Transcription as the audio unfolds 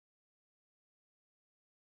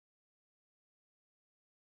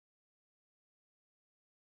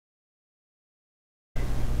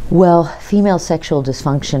Well, female sexual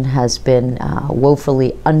dysfunction has been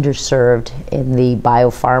woefully underserved in the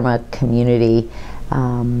biopharma community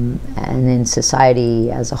and in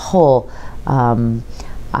society as a whole.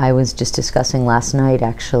 I was just discussing last night,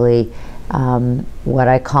 actually, what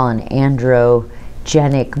I call an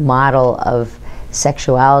androgenic model of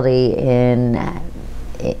sexuality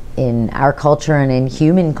in our culture and in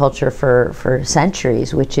human culture for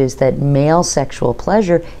centuries, which is that male sexual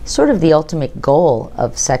pleasure is sort of the ultimate goal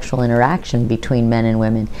of sexual interaction between men and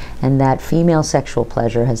women, and that female sexual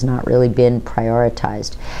pleasure has not really been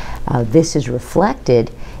prioritized. This is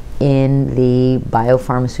reflected in the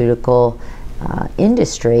biopharmaceutical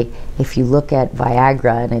industry. If you look at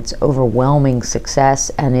Viagra and its overwhelming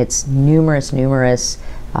success and its numerous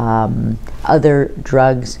other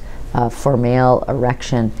drugs for male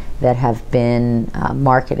erection that have been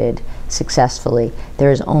marketed successfully,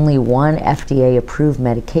 there is only one FDA-approved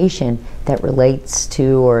medication that relates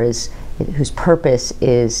to or whose purpose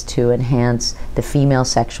is to enhance the female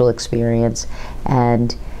sexual experience,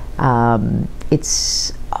 and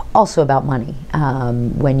it's also about money.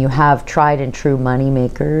 When you have tried and true money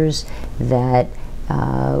makers that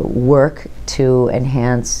work to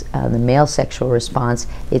enhance the male sexual response,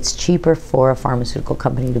 it's cheaper for a pharmaceutical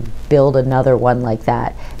company to build another one like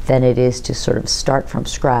that than it is to sort of start from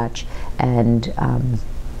scratch and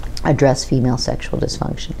address female sexual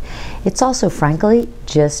dysfunction. It's also, frankly,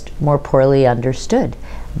 just more poorly understood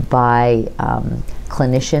by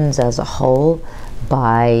clinicians as a whole,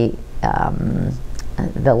 by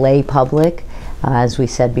the lay public. As we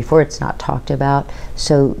said before, it's not talked about.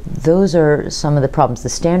 So those are some of the problems. The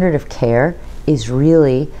standard of care is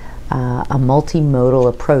really a multimodal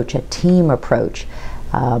approach, a team approach.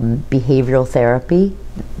 Behavioral therapy,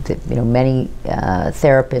 many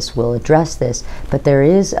therapists will address this, but there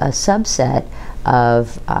is a subset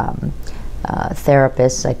of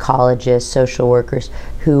therapists, psychologists, social workers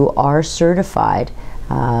who are certified.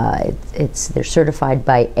 They're certified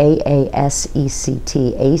by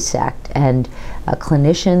AASECT, ASECT, and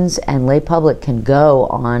clinicians and lay public can go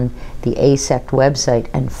on the ASECT website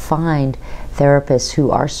and find therapists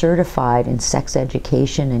who are certified in sex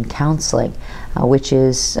education and counseling, which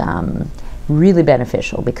is really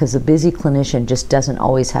beneficial because a busy clinician just doesn't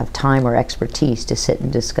always have time or expertise to sit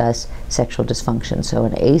and discuss sexual dysfunction. So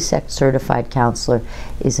an ASECT certified counselor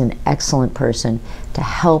is an excellent person to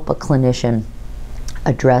help a clinician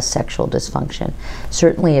address sexual dysfunction.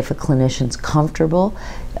 Certainly if a clinician's comfortable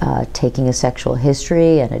taking a sexual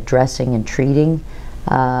history and addressing and treating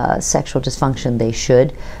sexual dysfunction, they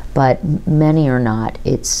should, but many are not.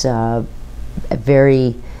 It's a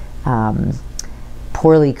very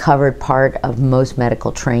poorly covered part of most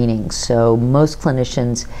medical training. So most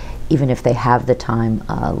clinicians, even if they have the time,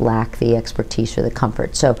 lack the expertise or the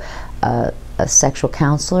comfort. So a sexual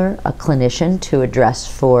counselor, a clinician to address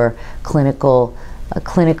for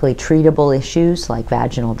clinically treatable issues like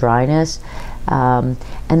vaginal dryness, and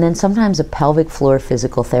then sometimes a pelvic floor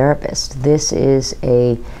physical therapist. This is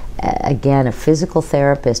again a physical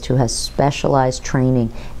therapist who has specialized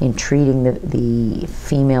training in treating the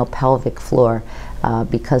female pelvic floor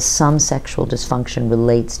because some sexual dysfunction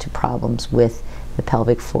relates to problems with the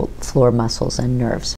pelvic floor muscles and nerves.